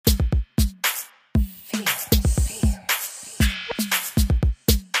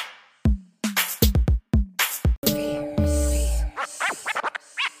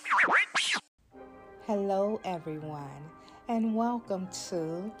Hello, everyone, and welcome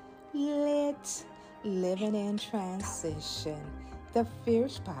to Lit Living in Transition, the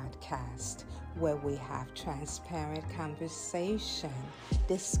Fierce podcast, where we have transparent conversation,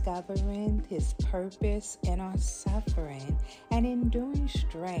 discovering His purpose in our suffering and enduring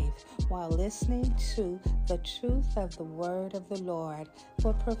strength while listening to the truth of the Word of the Lord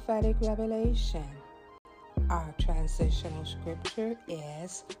for prophetic revelation. Our transitional scripture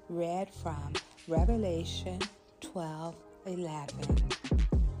is read from Revelation 12:11.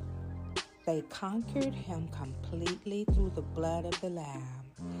 They conquered him completely through the blood of the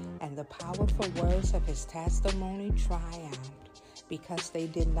Lamb, and the powerful words of his testimony triumphed, because they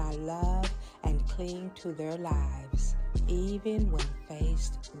did not love and cling to their lives, even when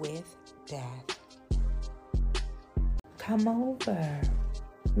faced with death. Come over,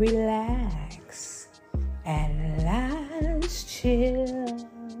 relax, and let's chill.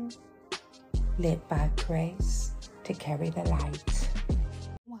 Lit by grace to carry the light.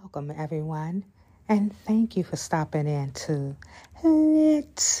 Welcome, everyone, and thank you for stopping in to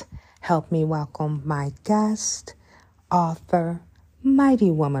Lit. Help me welcome my guest, author,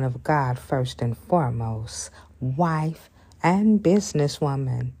 mighty woman of God, first and foremost, wife and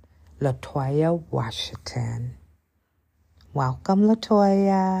businesswoman, Latoya Washington. Welcome,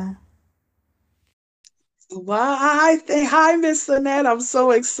 Latoya. Well, hi, Miss Lynette. I'm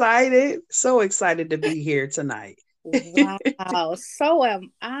so excited to be here tonight. Wow, so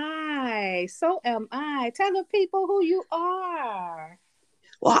am I. So am I. Tell the people who you are.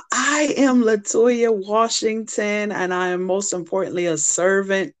 Well, I am Latoya Washington, and I am most importantly a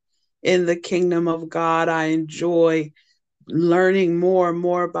servant in the kingdom of God. I enjoy learning more and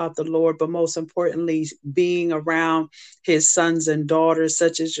more about the Lord, but most importantly, being around his sons and daughters,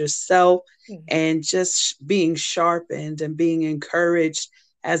 such as yourself, and just being sharpened and being encouraged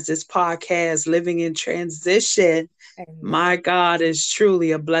as this podcast, Living in Transition. Amen. My God is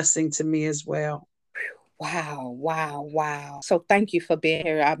truly a blessing to me as well. Wow. So thank you for being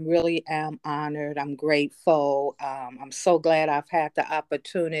here. I really am honored. I'm grateful. I'm so glad I've had the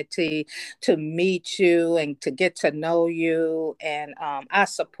opportunity to meet you and to get to know you. And I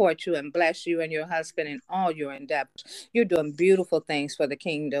support you and bless you and your husband in all your endeavors. You're doing beautiful things for the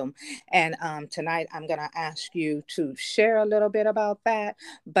kingdom. And tonight I'm going to ask you to share a little bit about that.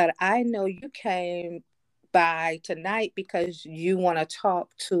 But I know you came by tonight because you want to talk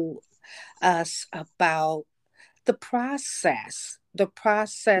to us about the process of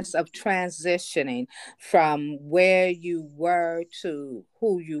transitioning from where you were to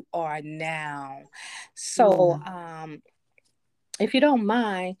who you are now. So, if you don't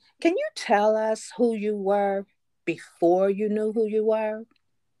mind, can you tell us who you were before you knew who you were?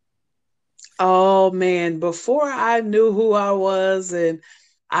 Oh man, before I knew who I was, and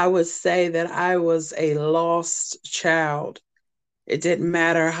I would say that I was a lost child. It didn't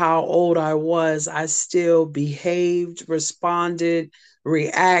matter how old I was, I still behaved, responded,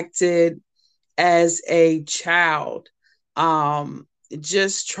 reacted as a child.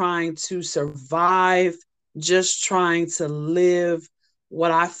 Just trying to survive, just trying to live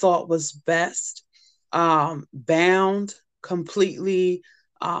what I thought was best, bound, completely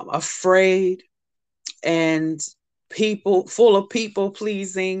afraid, and people full of people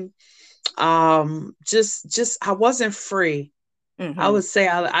pleasing. Just I wasn't free. I would say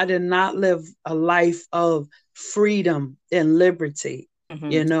I did not live a life of freedom and liberty,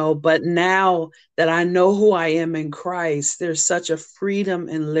 but now that I know who I am in Christ, there's such a freedom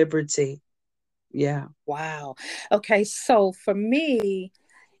and liberty. Yeah. Wow. Okay. So for me,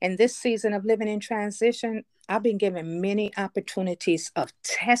 in this season of living in transition, I've been given many opportunities of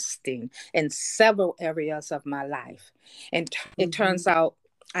testing in several areas of my life. And it turns out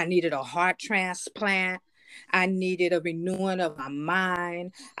I needed a heart transplant. I needed a renewing of my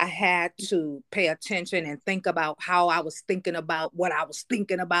mind. I had to pay attention and think about how I was thinking about what I was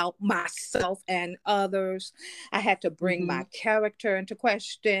thinking about myself and others. I had to bring my character into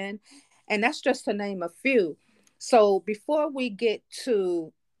question. And that's just to name a few. So before we get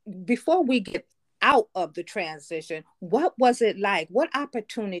out of the transition, what was it like? What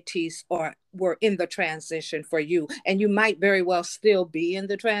opportunities were in the transition for you? And you might very well still be in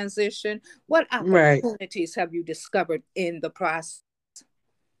the transition. What opportunities have you discovered in the process?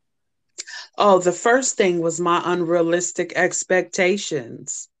 Oh, the first thing was my unrealistic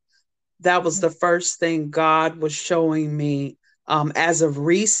expectations. That was the first thing God was showing me, as of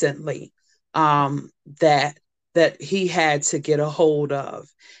recently, that he had to get a hold of,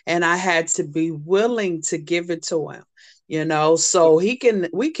 and I had to be willing to give it to him. So we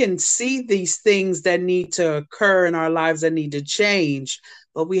can see these things that need to occur in our lives that need to change,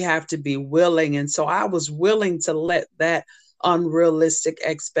 but we have to be willing. And so I was willing to let that unrealistic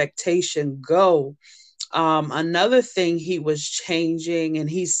expectation go. Another thing he was changing, and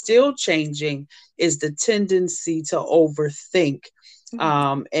he's still changing, is the tendency to overthink,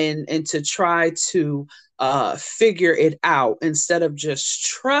 and to try to figure it out instead of just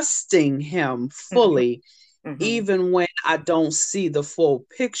trusting him Mm-hmm. fully, Mm-hmm. even when I don't see the full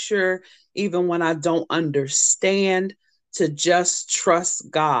picture, even when I don't understand, to just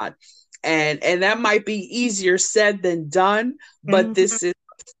trust God. And that might be easier said than done, but Mm-hmm. this is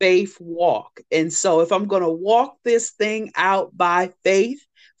a faith walk. And so if I'm going to walk this thing out by faith,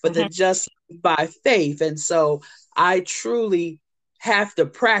 for the Mm-hmm. just by faith. And so I truly have to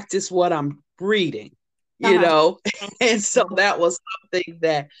practice what I'm reading, you Uh-huh. know? And so Mhm. that was something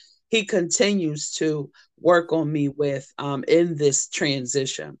that he continues to work on me with, in this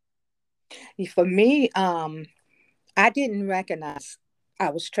transition. For me, I didn't recognize I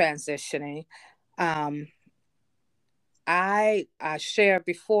was transitioning. Um, I shared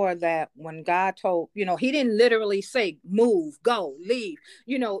before that when God told, he didn't literally say move, go, leave.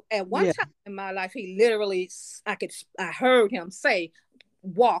 At one Yeah, time in my life, he literally, I heard him say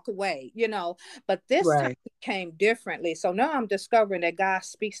walk away, but this time right. it came differently. So now I'm discovering that God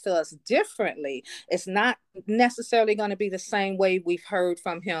speaks to us differently. It's not necessarily going to be the same way we've heard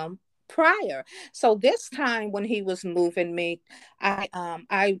from him prior. So this time when he was moving me, I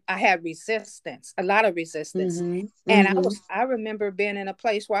had resistance, a lot of resistance. Mm-hmm. And Mm-hmm. I remember being in a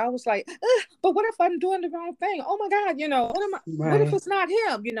place where I was like, "Ugh, but what if I'm doing the wrong thing? Oh my God, what if Right. it's not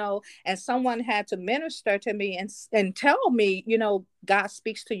him, And someone had to minister to me and tell me, God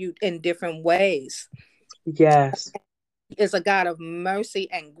speaks to you in different ways. Yes. He is a God of mercy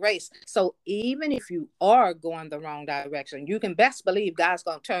and grace. So even if you are going the wrong direction, you can best believe God's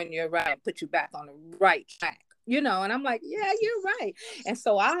going to turn you around and put you back on the right track. And I'm like, yeah, you're right. And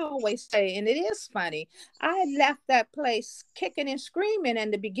so I always say, and it is funny, I left that place kicking and screaming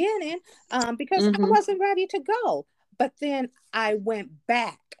in the beginning, because I Mm-hmm. wasn't ready to go. But then I went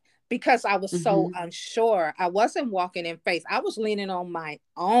back because I was so Mm-hmm. unsure. I wasn't walking in faith. I was leaning on my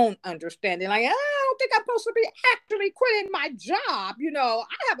own understanding. Like, I don't think I'm supposed to be actually quitting my job.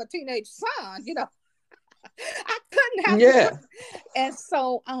 I have a teenage son, I couldn't have to quit. Yeah. And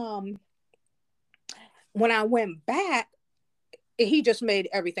so when I went back, he just made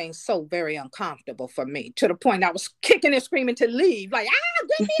everything so very uncomfortable for me, to the point I was kicking and screaming to leave. Like,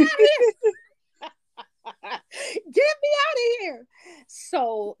 get me out of here. Get me out of here.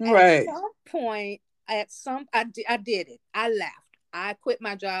 So at Right. some point, I did it. I left. I quit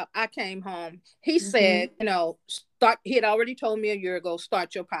my job. I came home. He Mm-hmm. said, start. He had already told me a year ago,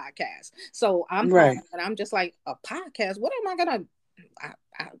 start your podcast. So I'm home Right. and I'm just like, a podcast? What am I gonna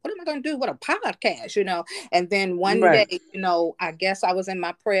what am I going to do with a podcast, And then one Right. day, I guess I was in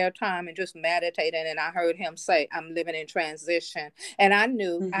my prayer time and just meditating, and I heard him say, I'm living in transition. And I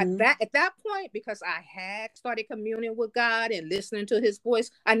knew Mm-hmm. that at that point, because I had started communing with God and listening to his voice,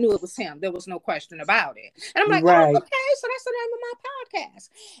 I knew it was him. There was no question about it. And I'm like, oh, Right. okay, so that's the name of my podcast.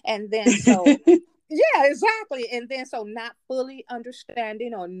 And then so yeah, exactly. And then so not fully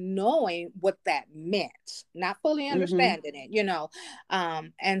understanding or knowing what that meant, not fully Mm-hmm. understanding it,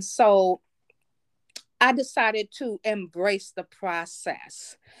 and so I decided to embrace the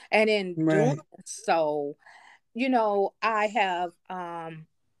process. And in doing Right. so, I have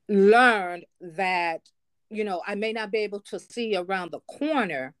learned that, I may not be able to see around the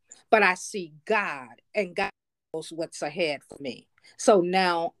corner, but I see God, and God knows what's ahead for me. So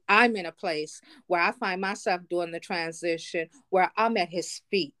now I'm in a place where I find myself doing the transition where I'm at his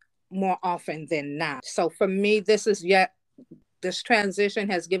feet more often than not. So for me, this transition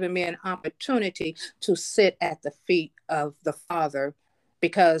has given me an opportunity to sit at the feet of the Father,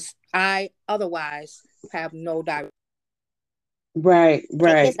 because I otherwise have no direction. Right.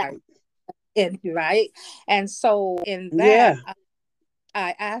 Right. Right. And so in that, Yeah.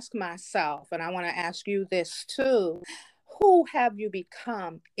 I ask myself, and I want to ask you this too: who have you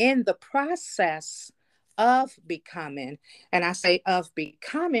become in the process of becoming? And I say of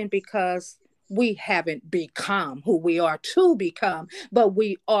becoming because we haven't become who we are to become, but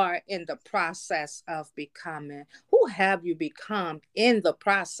we are in the process of becoming. Who have you become in the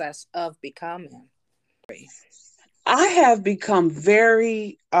process of becoming? I have become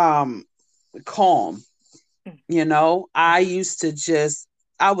very calm. I used to just,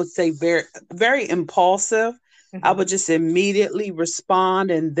 I would say, very, very impulsive. I Mm-hmm. would just immediately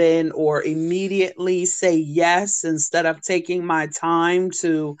respond, and then, or immediately say yes, instead of taking my time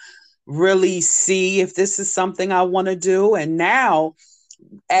to really see if this is something I want to do. And now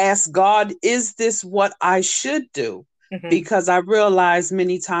ask God, is this what I should do? Mm-hmm. because I realized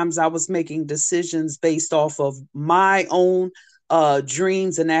many times I was making decisions based off of my own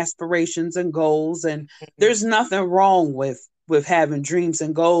dreams and aspirations and goals. And there's nothing wrong with having dreams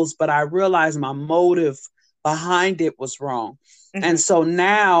and goals, but I realized my motive behind it was wrong. And Mm-hmm. so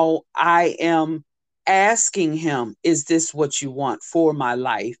now I am asking him, is this what you want for my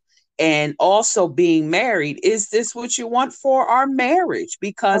life? And also being married, is this what you want for our marriage? Oh,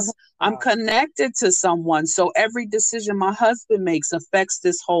 Because I'm wow. connected to someone. So every decision my husband makes affects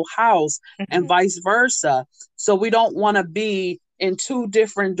this whole house and Mm-hmm. vice versa. So we don't want to be in two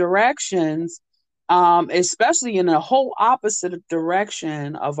different directions, especially in a whole opposite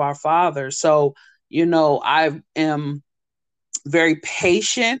direction of our father. So, I am very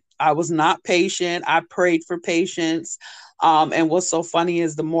patient. I was not patient. I prayed for patience. And what's so funny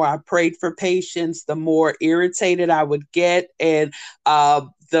is the more I prayed for patience, the more irritated I would get. And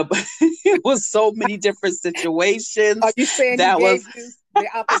the it was so many different Are situations you saying he that was gave you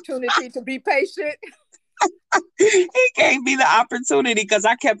the opportunity to be patient? he gave me the opportunity because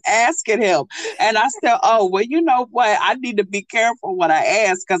I kept asking him. And I said, oh, well, you know what? I need to be careful what I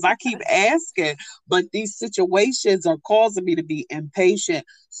ask because I keep asking. But these situations are causing me to be impatient.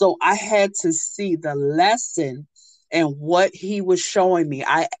 So I had to see the lesson and what he was showing me.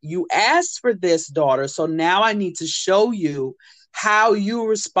 You asked for this, daughter. So now I need to show you how you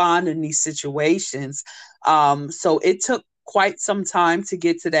respond in these situations. So it took quite some time to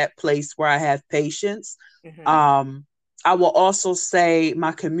get to that place where I have patience. Mm-hmm. um, I will also say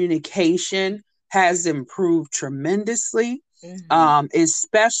my communication has improved tremendously, Mm-hmm.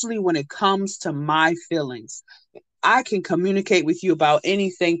 especially when it comes to my feelings. I can communicate with you about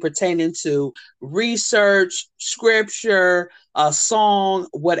anything pertaining to research, scripture, a song,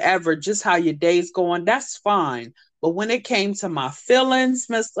 whatever, just how your day's going. That's fine. But when it came to my feelings,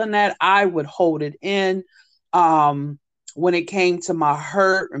 Miss Lynette, I would hold it in. Um, when it came to my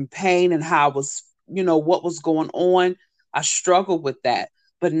hurt and pain and how I was, what was going on, I struggled with that.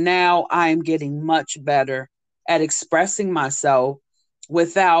 But now I am getting much better at expressing myself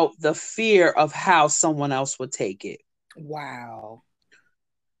without the fear of how someone else would take it. Wow.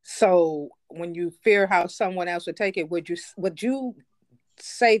 So when you fear how someone else would take it, would you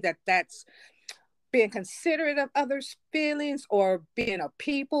say that that's being considerate of others' feelings or being a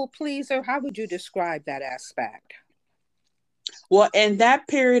people pleaser? How would you describe that aspect? Well, in that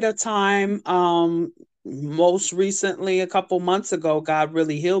period of time, most recently, a couple months ago, God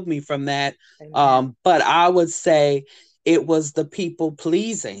really healed me from that. Amen. But I would say it was the people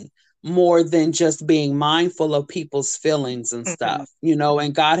pleasing more than just being mindful of people's feelings and Mm-hmm. stuff,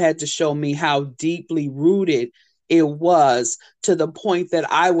 and God had to show me how deeply rooted it was, to the point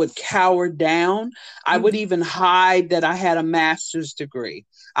that I would cower down. I would Mm-hmm. even hide that I had a master's degree.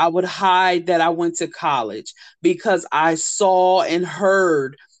 I would hide that I went to college because I saw and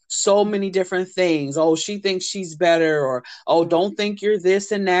heard so many different things. Oh, she thinks she's better, or oh, don't think you're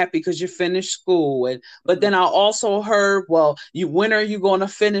this and that because you finished school. And but then I also heard, well, when are you going to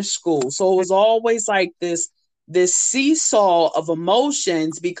finish school? So it was always like this seesaw of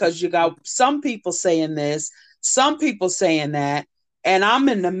emotions, because you got some people saying this, some people saying that, and I'm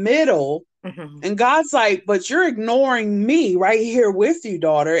in the middle. Mm-hmm. And God's like, but you're ignoring me right here with you,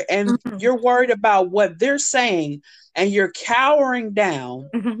 daughter. And Mm-hmm. you're worried about what they're saying, and you're cowering down.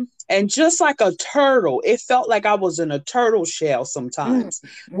 Mm-hmm. And just like a turtle, it felt like I was in a turtle shell sometimes,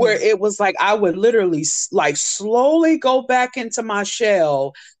 where Mm-hmm. it was like I would literally like slowly go back into my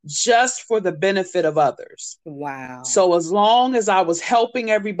shell just for the benefit of others. Wow. So as long as I was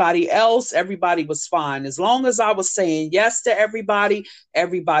helping everybody else, everybody was fine. As long as I was saying yes to everybody,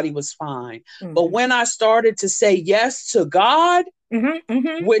 everybody was fine. But Mm-hmm. when I started to say yes to God, Mm-hmm.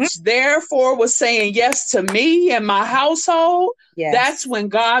 Mm-hmm. which therefore was saying yes to me and my household, that's Yes. when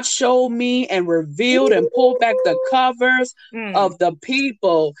God showed me and revealed and pulled back the Ooh. covers Mm. of the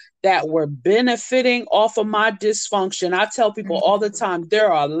people that were benefiting off of my dysfunction. I tell people all the Mm. time,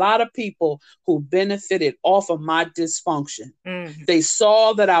 there are a lot of people who benefited off of my dysfunction. Mm. They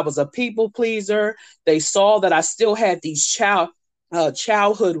saw that I was a people pleaser. They saw that I still had these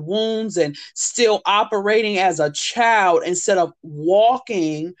childhood wounds and still operating as a child instead of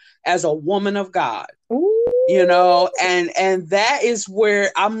walking as a woman of God. Ooh. And that is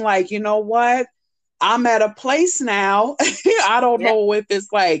where I'm like, you know what? I'm at a place now. I don't Yeah. know if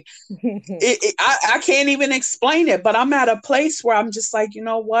it's like I can't even explain it, but I'm at a place where I'm just like, you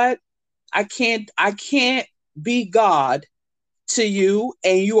know what? I can't be God to you,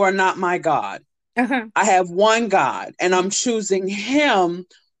 and you are not my God. Uh-huh. I have one God, and I'm choosing him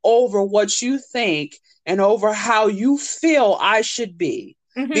over what you think and over how you feel I should be.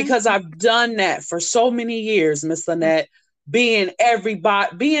 Mm-hmm. because I've done that for so many years, Miss Lynette, being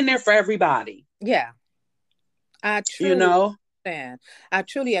there for everybody. Yeah, I You truly know? understand. I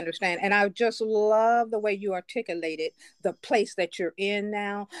truly understand. And I just love the way you articulated the place that you're in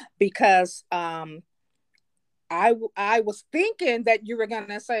now, because I was thinking that you were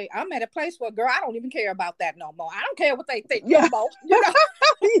gonna say, I'm at a place where, girl, I don't even care about that no more. I don't care what they think no Yeah. more. You know?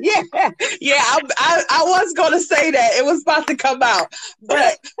 Yeah, yeah. I was gonna say that it was about to come out,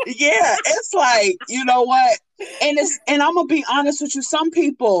 but yeah, it's like, you know what, and I'm gonna be honest with you. Some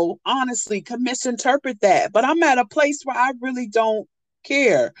people honestly can misinterpret that, but I'm at a place where I really don't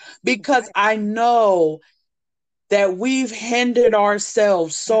care because Right. I know that we've hindered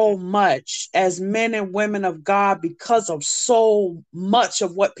ourselves so much as men and women of God because of so much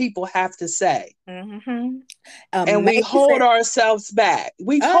of what people have to say, Mm-hmm. and we hold Amazing. ourselves back.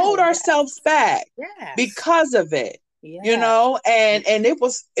 We hold Oh yes, ourselves back yes, because of it, you yes. know, and it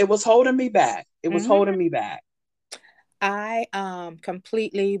was holding me back. It was Mm-hmm. holding me back. I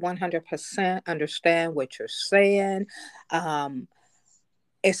completely 100% understand what you're saying. Um,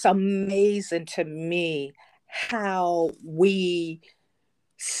 it's amazing to me how we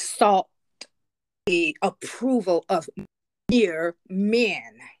sought the approval of mere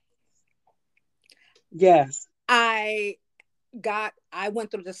men. Yes. I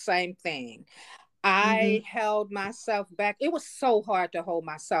went through the same thing. I Hmm. held myself back. It was so hard to hold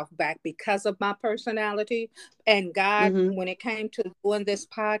myself back because of my personality. And God, Hmm. when it came to doing this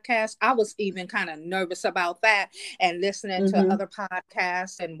podcast, I was even kind of nervous about that, and listening to Hmm. other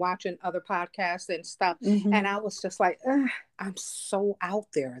podcasts and watching other podcasts and stuff. And Hmm. I was just like, "Ugh, I'm so out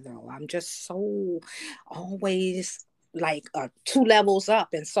there, though. I'm just so always like two levels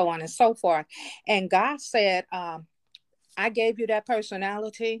up, and so on and so forth." And God said, I gave you that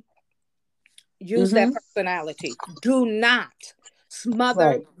personality. Use that Hmm. personality. Do not smother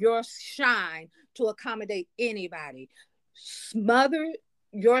Right. your shine to accommodate anybody. Smother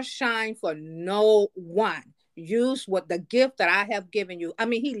your shine for no one. Use what the gift that I have given you. I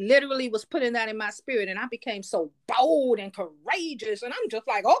mean, he literally was putting that in my spirit, and I became so bold and courageous. And I'm just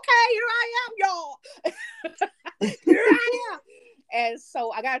like, okay, here I am, y'all. Here I am. And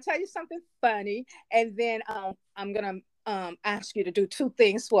so I gotta tell you something funny, and then I'm gonna ask you to do two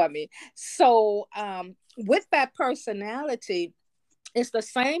things for me. So with that personality, it's the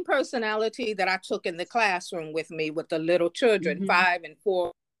same personality that I took in the classroom with me with the little children, Hmm. 5 and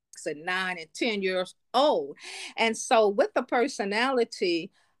 4 and 9 and 10 years old. And so with the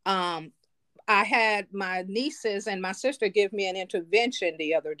personality, um, I had my nieces and my sister give me an intervention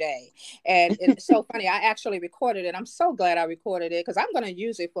the other day. And it's so funny. I actually recorded it. I'm so glad I recorded it because I'm going to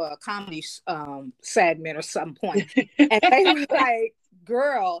use it for a comedy segment or some point. And they were like,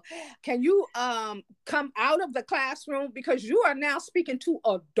 girl, can you come out of the classroom because you are now speaking to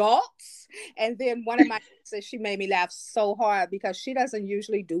adults? And then one of my nieces, she made me laugh so hard because she doesn't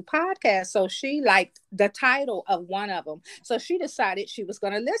usually do podcasts. So she liked the title of one of them. So she decided she was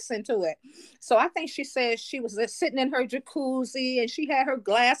going to listen to it. So I think she said she was sitting in her jacuzzi and she had her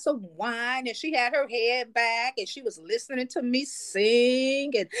glass of wine and she had her head back and she was listening to me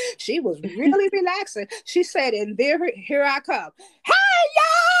sing and she was really relaxing. She said, and there, here I come. Hey,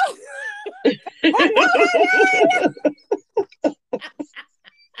 y'all! Hello,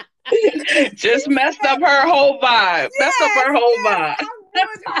 she Just messed said, up her whole vibe. Messed up yes, her whole yes, vibe. I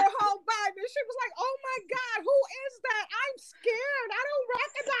ruined her whole vibe. And she was like, oh my God, who is that? I'm scared. I don't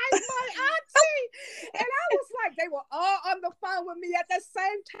recognize my auntie. And I was like, they were all on the phone with me at the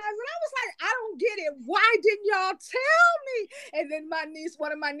same time. And I was like, I don't get it. Why didn't y'all tell me? And then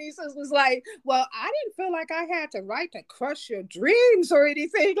one of my nieces was like, well, I didn't feel like I had the right to crush your dreams or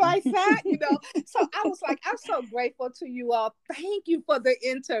anything like that, you know? So I was like, I'm so grateful to you all. Thank you for the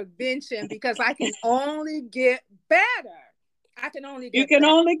intervention because I can only get better. I can only You get can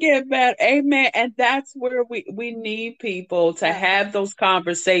better. only get better. Amen. And that's where we need people to Uh, have those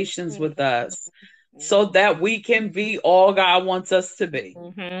conversations with us so mm-hmm, that we can be all God wants us to be.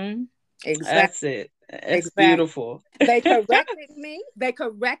 mm-hmm. Exactly. That's it. It's Exactly. beautiful. They corrected me. They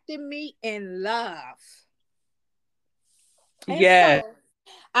corrected me in love. And Yeah. so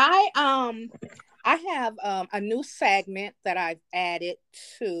I um I have a new segment that I've added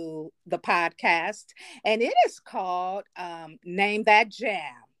to the podcast, and it is called Name That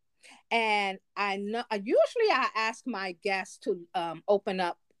Jam. And I know usually I ask my guests to open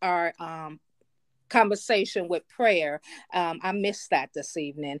up our conversation with prayer. I missed that this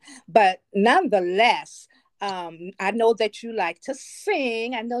evening, but nonetheless, I know that you like to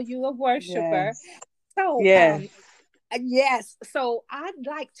sing. I know you're a worshiper. Yes. So, Yes. yes. So I'd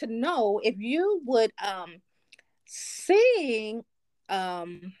like to know if you would sing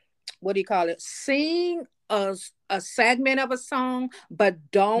what do you call it? Sing a segment of a song, but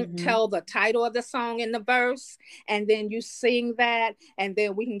don't Mm-hmm. tell the title of the song in the verse. And then you sing that, and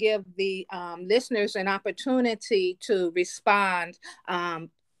then we can give the listeners an opportunity to respond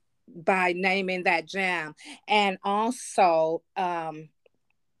by naming that jam. And also,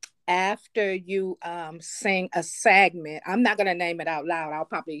 after you sing a segment, I'm not going to name it out loud. I'll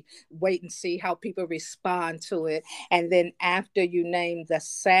probably wait and see how people respond to it. And then after you name the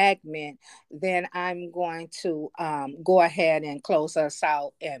segment, then I'm going to go ahead and close us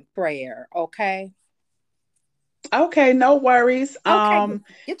out in prayer. Okay. Okay, no worries. Okay.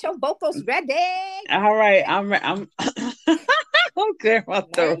 Get your vocals ready. All right, I'm I'm clear my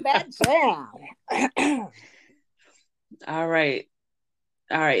throat. Name that jam. All right.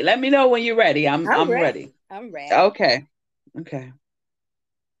 All right. Let me know when you're ready. I'm I'm ready. ready. I'm ready. Okay. Okay.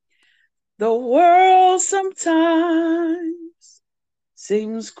 The world sometimes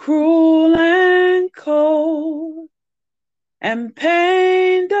seems cruel and cold, and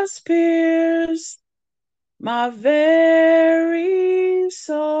pain does pierce my very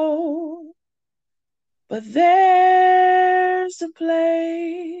soul. But there's a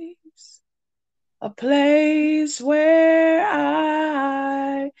place where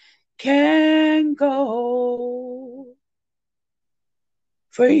I can go.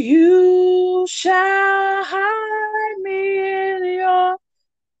 For you shall hide me in your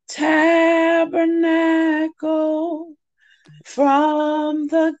tabernacle from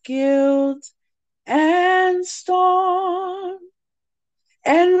the guilt and storm.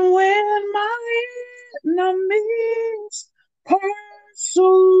 And when my enemies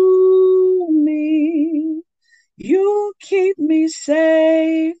pursue me, you keep me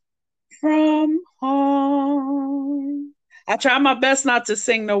safe from harm. I try my best not to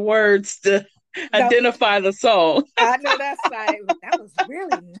sing the words to No, identify the song. I know that's right. That was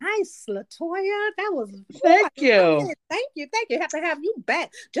really nice, Latoya. That was, Thank I love you. it. Thank you. Thank you. Have to have you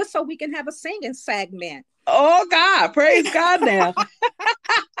back just so we can have a singing segment. Oh God, praise God now.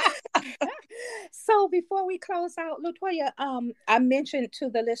 So before we close out, Latoya, I mentioned to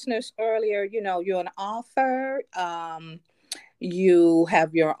the listeners earlier, you're an author. You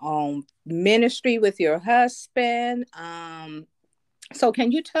have your own ministry with your husband. So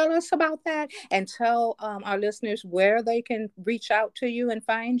can you tell us about that and tell our listeners where they can reach out to you and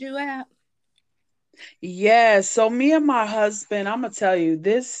find you at? Yeah, so me and my husband, I'm gonna tell you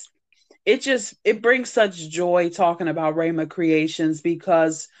this, it brings such joy talking about Rhema Creations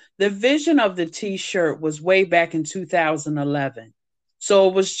because the vision of the t-shirt was way back in 2011. So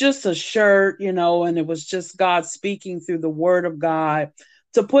it was just a shirt, and it was just God speaking through the word of God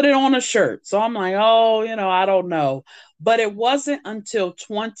to put it on a shirt. So I'm like, oh, I don't know. But it wasn't until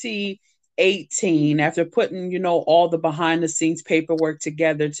 2018, after putting, all the behind the scenes paperwork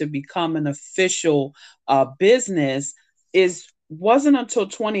together to become an official business, is wasn't until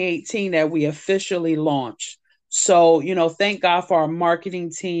 2018 that we officially launched. So, thank God for our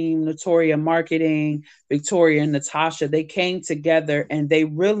marketing team, Notoria Marketing, Victoria and Natasha. They came together and they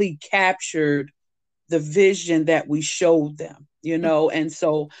really captured the vision that we showed them, and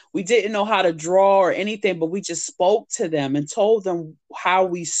so we didn't know how to draw or anything, but we just spoke to them and told them how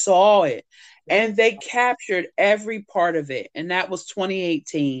we saw it. And they captured every part of it. And that was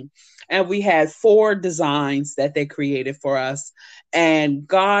 2018. And we had 4 designs that they created for us. And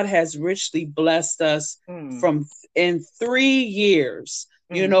God has richly blessed us from in 3 years.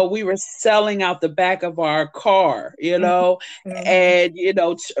 We were selling out the back of our car, and,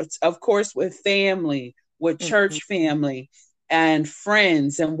 of course, with family, with church family and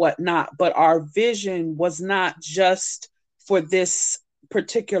friends and whatnot. But our vision was not just for this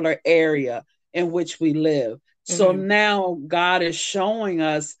particular area in which we live. So now God is showing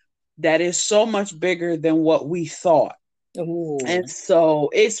us that it's so much bigger than what we thought. Ooh. And so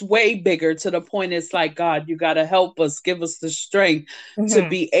it's way bigger, to the point it's like, God, you got to help us, give us the strength to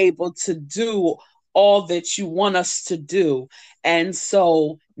be able to do all that you want us to do. And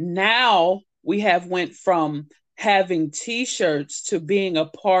so now we have went from having t-shirts to being a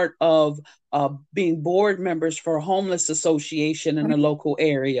part of being board members for a homeless association in the local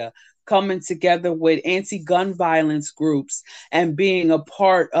area, coming together with anti-gun violence groups and being a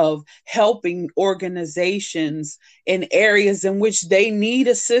part of helping organizations in areas in which they need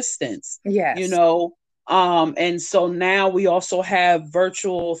assistance. Yes. And so now we also have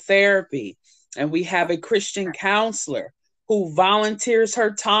virtual therapy, and we have a Christian counselor who volunteers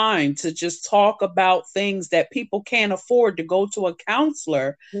her time to just talk about things that people can't afford to go to a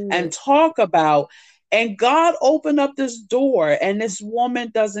counselor and talk about. And God opened up this door, and this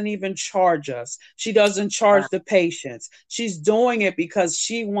woman doesn't even charge us. She doesn't charge Wow. the patients. She's doing it because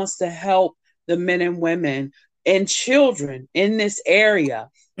she wants to help the men and women and children in this area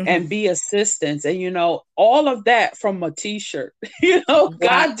Mm-hmm. and be assistants. And, all of that from a t-shirt.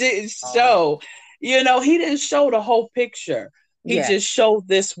 God didn't Wow. show, he didn't show the whole picture. He Yeah. just showed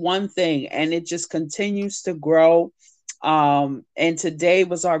this one thing, and it just continues to grow. And today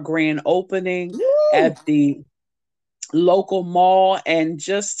was our grand opening Woo! at the local mall, and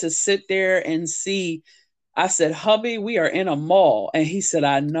just to sit there and see, I said, hubby, we are in a mall. And he said,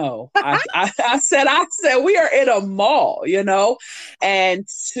 I know. I said, we are in a mall, and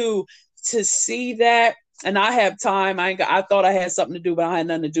to see that. And I have time. I thought I had something to do, but I had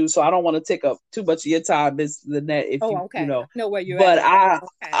nothing to do. So I don't want to take up too much of your time, Miss Lynette, if Oh, you okay. I know. know where you're at But now.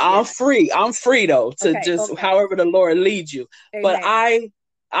 Okay. I'm Yeah. free. I'm free though, to Okay. just Okay. however the Lord leads you. But Amen.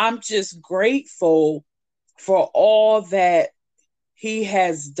 I'm just grateful for all that he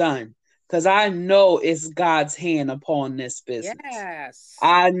has done, because I know it's God's hand upon this business. Yes.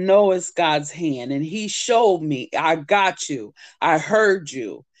 I know it's God's hand, and he showed me, I got you. I heard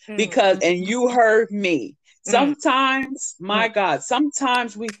you, Mm, because, mm, and you heard me. mm, Sometimes, mm. my God,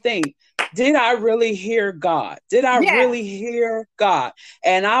 sometimes we think, did I really hear God? Did I Yeah. really hear God?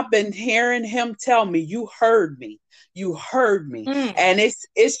 And I've been hearing him tell me, you heard me. You heard me. Mm. And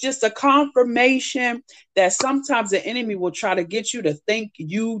it's just a confirmation that sometimes the enemy will try to get you to think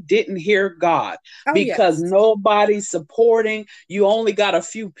you didn't hear God, Oh, because yes. nobody's supporting. You only got a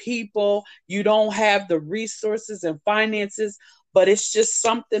few people. You don't have the resources and finances, but it's just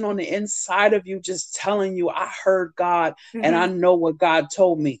something on the inside of you just telling you, I heard God, and Mm-hmm. I know what God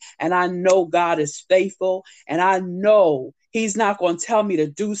told me, and I know God is faithful, and I know he's not going to tell me to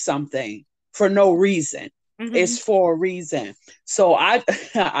do something for no reason. Mm-hmm. It's for a reason. So I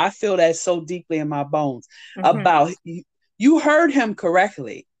I feel that so deeply in my bones Mm-hmm. about you heard him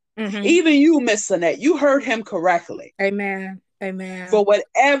correctly. Mm-hmm. Even you, Miss Annette, you heard him correctly. Amen. Amen. For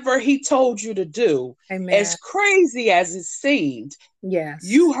whatever he told you to do, as Amen. crazy as it seemed, Yes.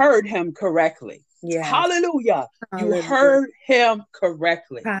 you heard him correctly. Yes. Hallelujah. You Hallelujah. heard him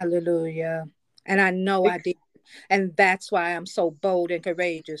correctly. Hallelujah. And I know I did. And that's why I'm so bold and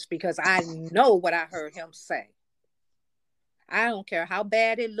courageous, because I know what I heard him say. I don't care how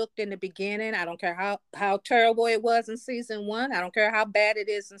bad it looked in the beginning. I don't care how terrible it was in season one. I don't care how bad it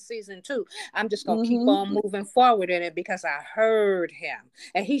is in season two. I'm just going to keep Mm-hmm. on moving forward in it, because I heard him,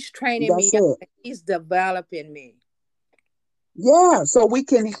 and he's training me That's up. it. And he's developing me. Yeah, so we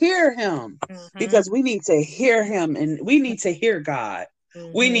can hear him, Mm-hmm. because we need to hear him, and we need to hear God.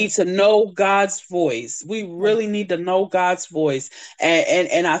 We Mm-hmm. need to know God's voice. We really need to know God's voice.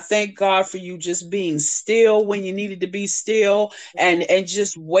 And I thank God for you just being still when you needed to be still, Yeah. and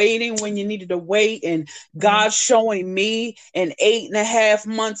just waiting when you needed to wait. And Mm-hmm. God showing me in 8.5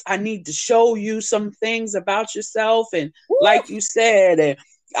 months, I need to show you some things about yourself. And like you said,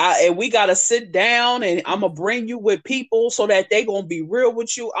 and we got to sit down, and I'm going to bring you with people so that they going to be real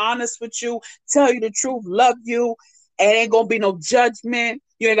with you, honest with you, tell you the truth, love you, and ain't going to be no judgment.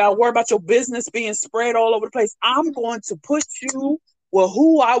 You ain't got to worry about your business being spread all over the place. I'm going to put you with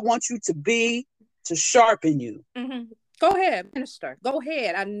who I want you to be, to sharpen you, Mm-hmm. Go ahead, minister. Go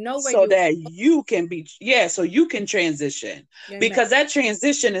ahead. I know where so you that you can be, yeah, so you can transition, are. Amen. because that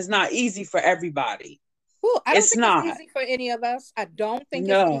transition is not easy for everybody. Ooh, I don't It's think it's not. easy for any of us. I don't think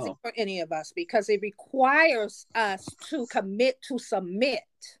it's easy No, for any of us, because it requires us to commit to submit.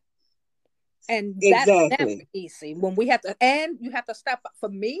 And that's never exactly. easy when we have to, and you have to step up. For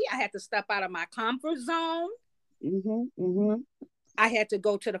me, I had to step out of my comfort zone. Mm-hmm, mm-hmm. I had to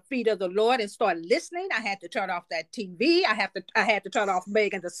go to the feet of the Lord and start listening. I had to turn off that TV. I had to turn off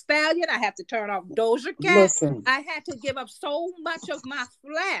Megan Thee Stallion. I had to turn off Doja Cat. Listen, I had to give up so much of my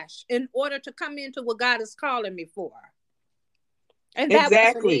flesh in order to come into what God is calling me for. And that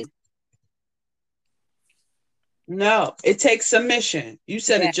wasn't easy. exactly. No, it takes submission. You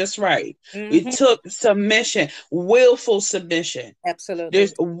said Yeah. it just right. It Mm-hmm. took submission, willful submission. Absolutely.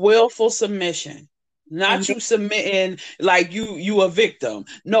 There's willful submission. And Not then, you submitting like you a victim.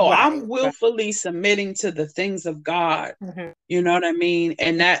 No, right, I'm right. willfully submitting to the things of God. Mm-hmm. You know what I mean?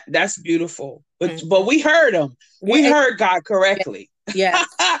 And that's beautiful. But Mm-hmm. we heard him. We Yeah, heard God yeah, correctly. yes.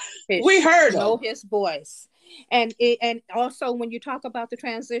 We His heard know him. his voice. And also when you talk about the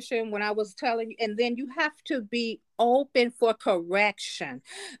transition, when I was telling you, and then you have to be open for correction,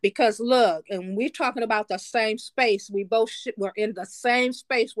 because look, and we're talking about the same space. We both were in the same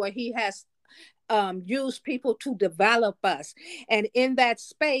space where he has used people to develop us, and in that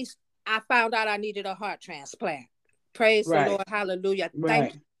space, I found out I needed a heart transplant. Praise the Right. Lord, hallelujah. Thank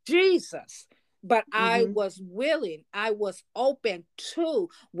Right. you, Jesus. but I Mm-hmm. was willing. I was open to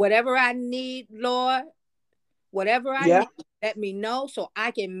whatever I need, Lord. Whatever I Yeah. need, let me know so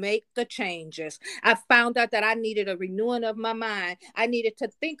I can make the changes. I found out that I needed a renewing of my mind. I needed to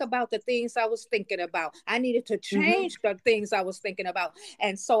think about the things I was thinking about. I needed to Mm-hmm. change the things I was thinking about.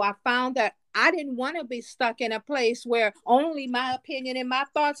 And so I found that I didn't want to be stuck in a place where only my opinion and my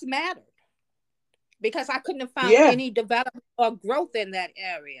thoughts mattered, because I couldn't have found Yeah. any development or growth in that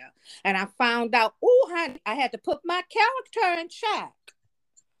area. And I found out, oh, honey, I had to put my character in check.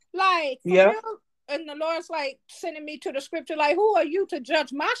 Like, for Yeah. real. And the Lord's like sending me to the scripture, like, who are you to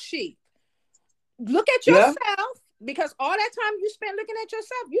judge my sheep? Look at Yeah. yourself, because all that time you spend looking at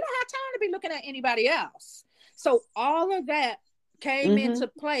yourself, you don't have time to be looking at anybody else. So all of that came Mm-hmm. into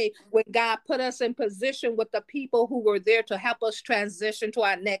play when God put us in position with the people who were there to help us transition to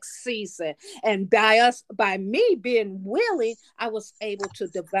our next season. And by me being willing, I was able to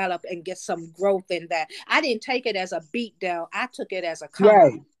develop and get some growth in that. I didn't take it as a beat down. I took it as a come up.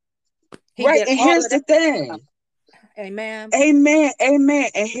 Right. He Right. did And all here's of the that. thing. Amen. Amen. Amen.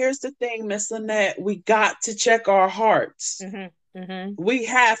 And here's the thing, Miss Lynette, we got to check our hearts. Mm-hmm. Mm-hmm. We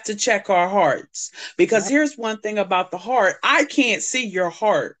have to check our hearts, because Yep. here's one thing about the heart. I can't see your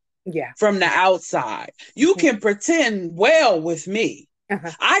heart Yeah. from the Yeah. outside. You Mm-hmm. can pretend well with me.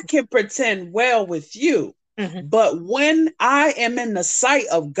 Uh-huh. I can pretend well with you. Mm-hmm. But when I am in the sight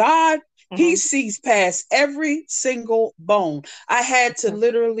of God, He Mm-hmm. sees past every single bone. I had to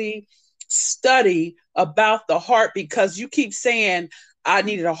literally study about the heart, because you keep saying I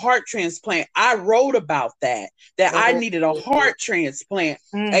needed a heart transplant. I wrote about that I Oh. needed a heart transplant.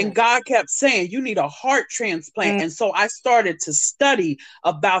 Mm. And God kept saying, you need a heart transplant. Mm. And so I started to study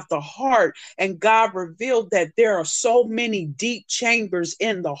about the heart, and God revealed that there are so many deep chambers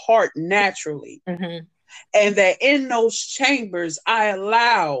in the heart naturally. Mm-hmm. And that in those chambers, I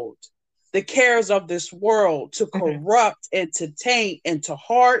allowed the cares of this world to Mm-hmm. corrupt and to taint and to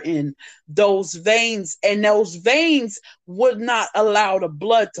harden those veins. And those veins would not allow the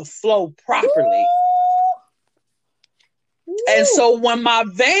blood to flow properly. And Ooh. so when my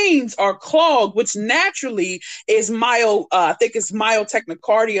veins are clogged, which naturally is I think it's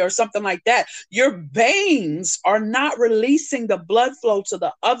myotechnicardia or something like that, your veins are not releasing the blood flow to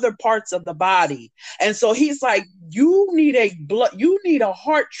the other parts of the body. And so he's like, you need a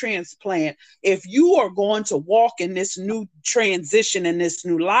heart transplant if you are going to walk in this new transition in this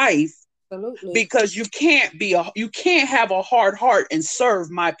new life, Absolutely. because you can't have a hard heart and serve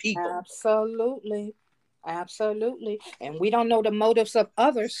my people. Absolutely. Absolutely. And we don't know the motives of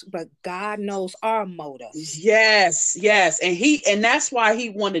others, but God knows our motives. Yes, yes. And that's why he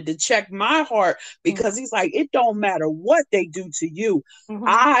wanted to check my heart, because Mm-hmm. he's like, it don't matter what they do to you. Mm-hmm.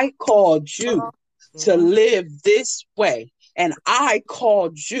 I called you to Mm-hmm. live this way, and I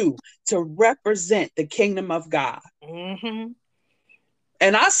called you to represent the kingdom of God. Mm-hmm.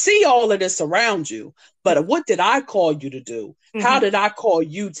 And I see all of this around you, but what did I call you to do? How Mm-hmm. did I call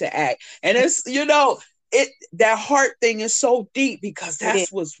you to act? And it's, it that heart thing is so deep, because It is.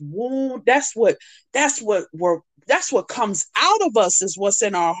 that's what's wound. That's what comes out of us, is what's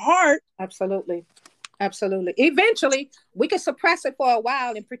in our heart. Absolutely. Absolutely. Eventually, we can suppress it for a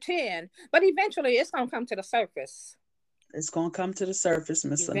while and pretend, but eventually it's going to come to the surface. It's gonna come to the surface,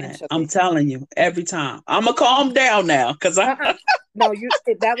 Miss Lynette. I'm Eventually. telling you, every time. I'm gonna calm down now, because I Uh-uh. No,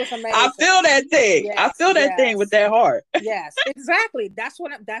 that was I amazing. feel that thing. I Yes, feel that thing with yes. that heart. Yes, exactly.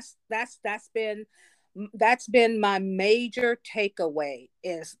 That's been my major takeaway,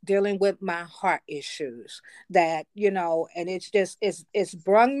 is dealing with my heart issues. That, and it's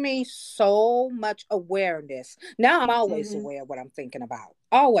brought me so much awareness. Now I'm always Mm-hmm. aware of what I'm thinking about.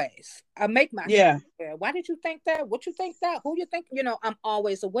 Always. I make myself Yeah. aware. Why did you think that? What you think that? Who you think? I'm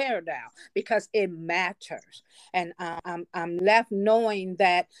always aware now, because it matters. And I'm left knowing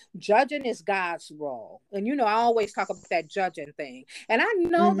that judging is God's role. And I always talk about that judging thing. And I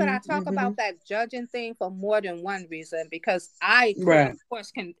know that Mm-hmm. I talk Mm-hmm. about that judging thing for more than one reason, because I, of Right.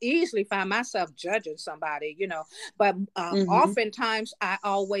 course, can easily find myself judging somebody, but Mm-hmm. oftentimes I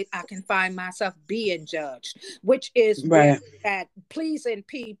can find myself being judged, which is where Right. that pleasing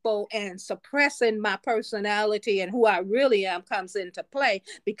people and suppressing my personality and who I really am comes into play,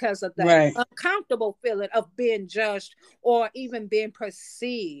 because of that Right. uncomfortable feeling of being judged or even being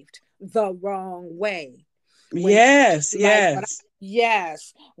perceived the wrong way. When Yes. like when I, Yes.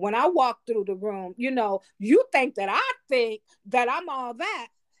 yes, when I walk through the room, you think that I'm all that.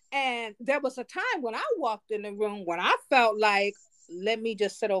 And there was a time when I walked in the room when I felt like, let me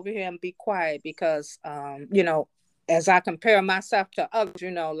just sit over here and be quiet, because as I compare myself to others,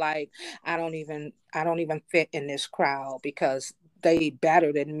 like I don't even fit in this crowd, because they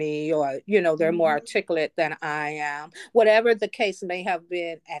better than me, or they're more articulate than I am, whatever the case may have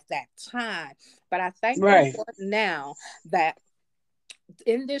been at that time. But I thank the Right. Lord now that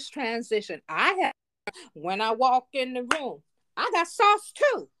in this transition I have, when I walk in the room, I got sauce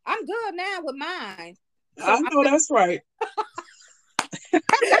too. I'm good now with mine. I So know that's right.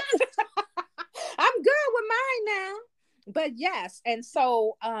 I'm good with mine now. But yes, and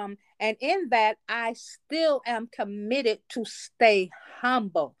so and in that I still am committed to stay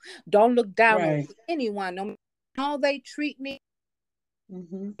humble. Don't look down on Right. anyone, no matter how they treat me.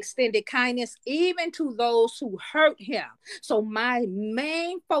 Mm-hmm. Extended kindness even to those who hurt him. So my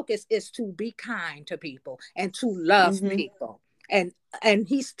main focus is to be kind to people and to love Mm-hmm. people. And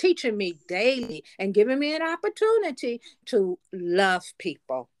he's teaching me daily and giving me an opportunity to love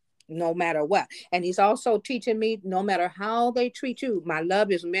people no matter what. And he's also teaching me, no matter how they treat you, my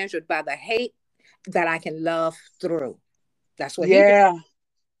love is measured by the hate that I can love through. That's what he did. Yeah,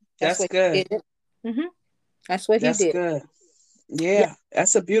 That's that's what good. he did. Hmm. That's what he That's did. good. Yeah. Yeah,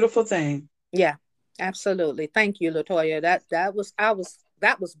 that's a beautiful thing. Yeah, absolutely. Thank you, Latoya. That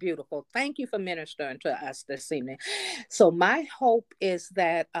was beautiful. Thank you for ministering to us this evening. So my hope is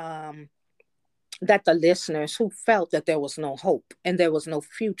that the listeners who felt that there was no hope and there was no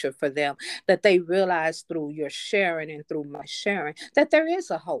future for them, that they realize through your sharing and through my sharing that there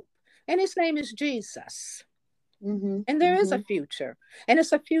is a hope. And his name is Jesus. Mm-hmm. And there is a Mm-hmm. future. And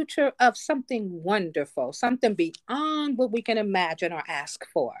it's a future of something wonderful, something beyond what we can imagine or ask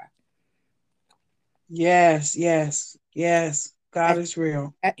for. Yes, yes, yes. God And is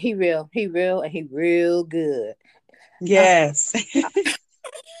real. he real good. Uh, Yes.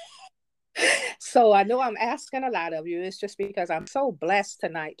 so I know I'm asking a lot of you. It's just because I'm so blessed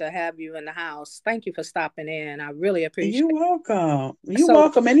tonight to have you in the house. Thank you for stopping in. I really appreciate You're welcome. it. You're So,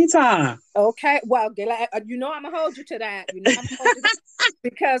 welcome anytime. okay, well, I'm gonna hold you to that. I'm gonna hold you to that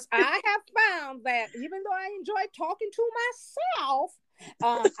because I have found that even though I enjoy talking to myself,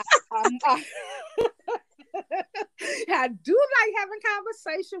 I I do like having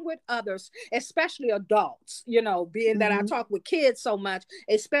conversation with others, especially adults, being that I Mm-hmm. talk with kids so much,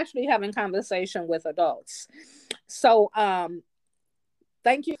 especially having conversation with adults. So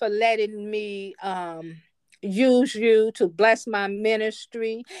thank you for letting me use you to bless my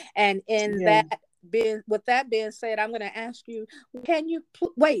ministry. And in Yeah. that being with that being said, I'm going to ask you, can you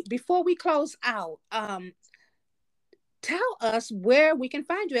wait before we close out? Tell us where we can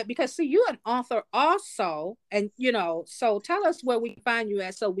find you at, because see, you're an author also, and so tell us where we can find you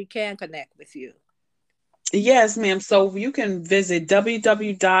at so we can connect with you. Yes, ma'am. So you can visit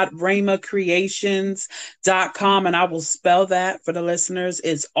www.rhemacreations.com, and I will spell that for the listeners.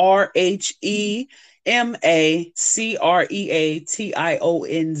 It's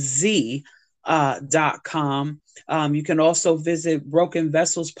RHEMACREATIONZ .com. You can also visit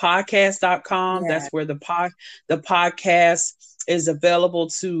brokenvesselspodcast.com. Yeah. That's where the podcast is available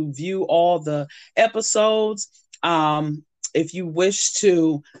to view all the episodes. If you wish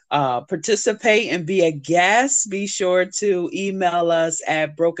to participate and be a guest, be sure to email us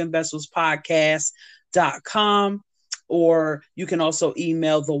at brokenvesselspodcast.com, or you can also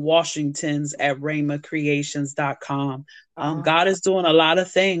email the Washingtons at rhemacreations.com. uh, God is doing a lot of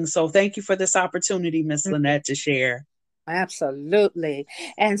things. So thank you for this opportunity, Miss Lynette, to share. Absolutely.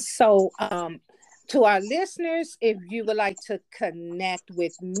 And so, to our listeners, if you would like to connect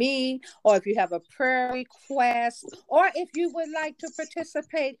with me, or if you have a prayer request, or if you would like to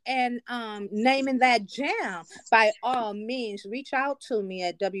participate in naming that jam, by all means, reach out to me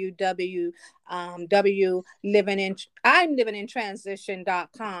at www living in I'm living in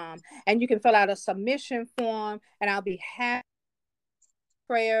transition.com, and you can fill out a submission form, and I'll be happy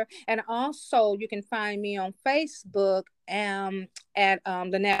prayer. And also you can find me on Facebook at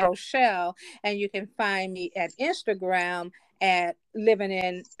the Narrow Shell, and you can find me at Instagram at Living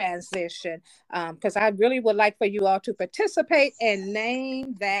in Transition, because I really would like for you all to participate and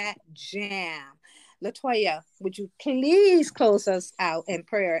name that jam. Latoya, would you please close us out in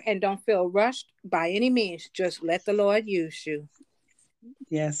prayer, and don't feel rushed by any means. Just let the Lord use you.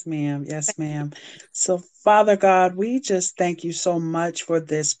 Yes, ma'am. Yes, ma'am. So, Father God, we just thank you so much for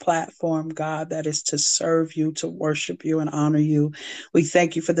this platform, God, that is to serve you, to worship you, and honor you. We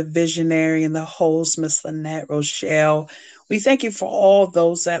thank you for the visionary and the host, Miss Lynette Rochelle. We thank you for all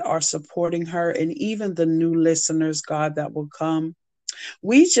those that are supporting her, and even the new listeners, God, that will come.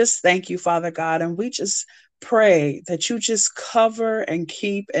 We just thank you, Father God, and we just pray that you just cover and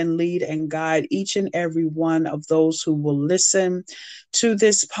keep and lead and guide each and every one of those who will listen to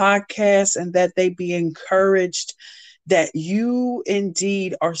this podcast, and that they be encouraged that you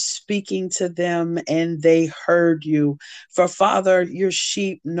indeed are speaking to them and they heard you. For Father, your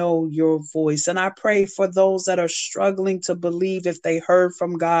sheep know your voice. And I pray for those that are struggling to believe if they heard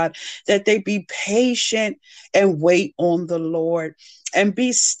from God, that they be patient and wait on the Lord and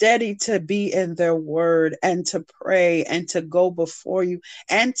be steady to be in their word and to pray and to go before you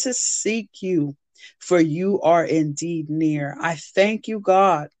and to seek you, for you are indeed near. I thank you,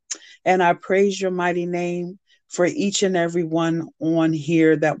 God, and I praise your mighty name for each and every one on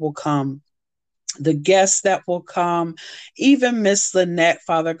here that will come, the guests that will come, even Miss Lynette.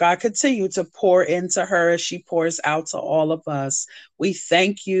 Father God, continue to pour into her as she pours out to all of us. We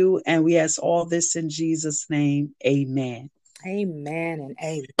thank you, and we ask all this in Jesus' name. Amen. Amen and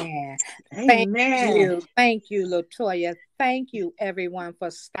amen. Thank Amen. you. Thank you, Latoya. Thank you, everyone, for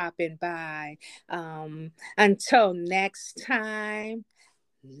stopping by. Until next time,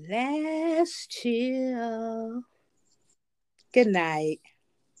 let's chill. Good night.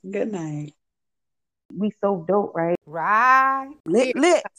 Good night. We so dope, right? Right. Lit, lit.